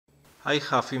I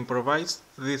have improvised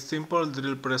this simple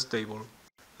drill press table.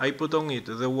 I put on it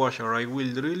the washer I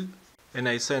will drill and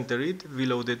I center it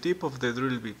below the tip of the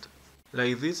drill bit.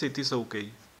 Like this it is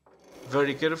okay.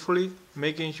 Very carefully,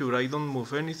 making sure I don't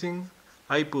move anything,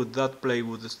 I put that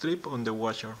plywood strip on the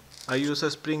washer. I use a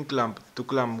spring clamp to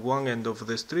clamp one end of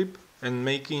the strip and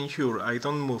making sure I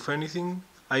don't move anything,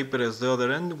 I press the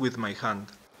other end with my hand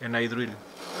and I drill.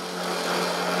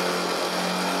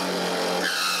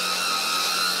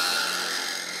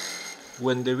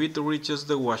 When the bit reaches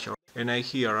the washer and I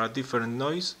hear a different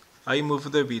noise, I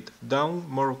move the bit down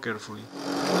more carefully.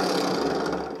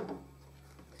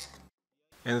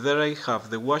 And there I have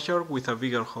the washer with a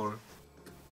bigger hole.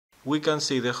 We can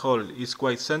see the hole is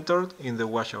quite centered in the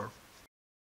washer,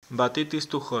 but it is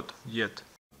too hot yet.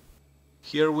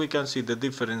 Here we can see the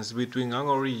difference between an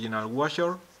original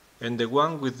washer and the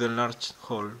one with the enlarged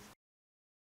hole.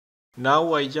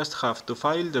 Now I just have to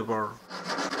file the bore.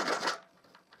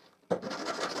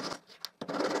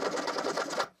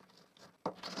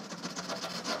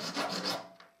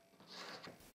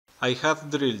 I had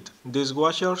drilled these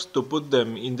washers to put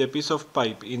them in the piece of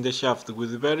pipe in the shaft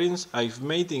with bearings I've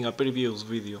made in a previous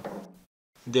video.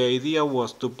 The idea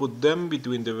was to put them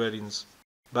between the bearings.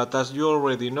 But as you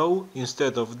already know,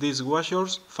 instead of these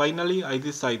washers, finally I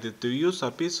decided to use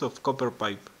a piece of copper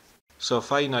pipe. So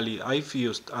finally I've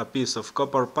used a piece of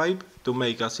copper pipe to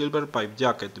make a silver pipe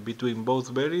jacket between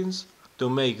both bearings.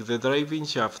 To make the driving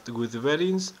shaft with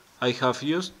bearings, I have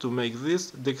used to make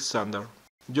this dig sander.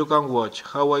 You can watch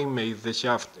how I made the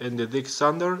shaft and the dig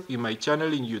sander in my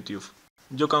channel in YouTube.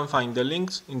 You can find the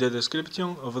links in the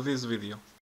description of this video.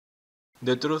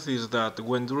 The truth is that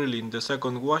when drilling the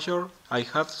second washer, I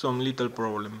had some little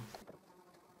problem.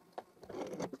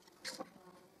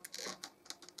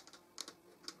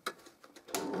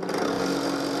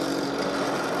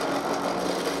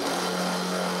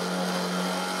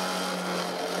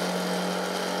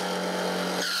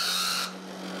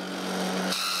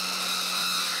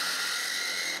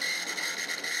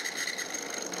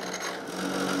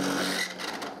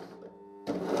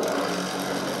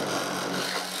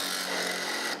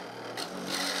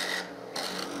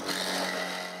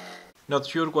 Not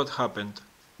sure what happened.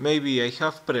 Maybe I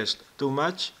have pressed too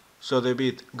much, so the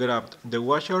bit grabbed the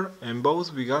washer and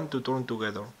both began to turn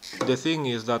together. The thing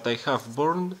is that I have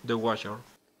burned the washer.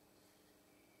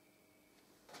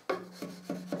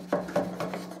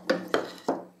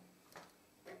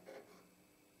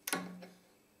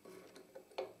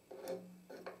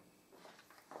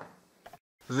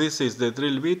 This is the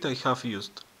drill bit I have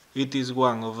used. It is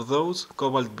one of those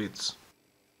cobalt bits.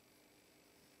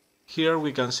 Here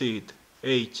we can see it,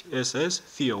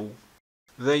 HSS-CO.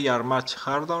 They are much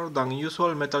harder than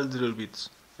usual metal drill bits,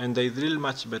 and they drill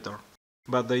much better,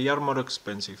 but they are more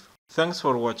expensive. Thanks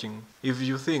for watching. If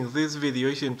you think this video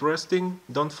is interesting,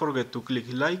 don't forget to click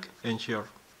like and share.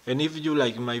 And if you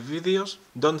like my videos,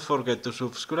 don't forget to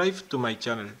subscribe to my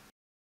channel.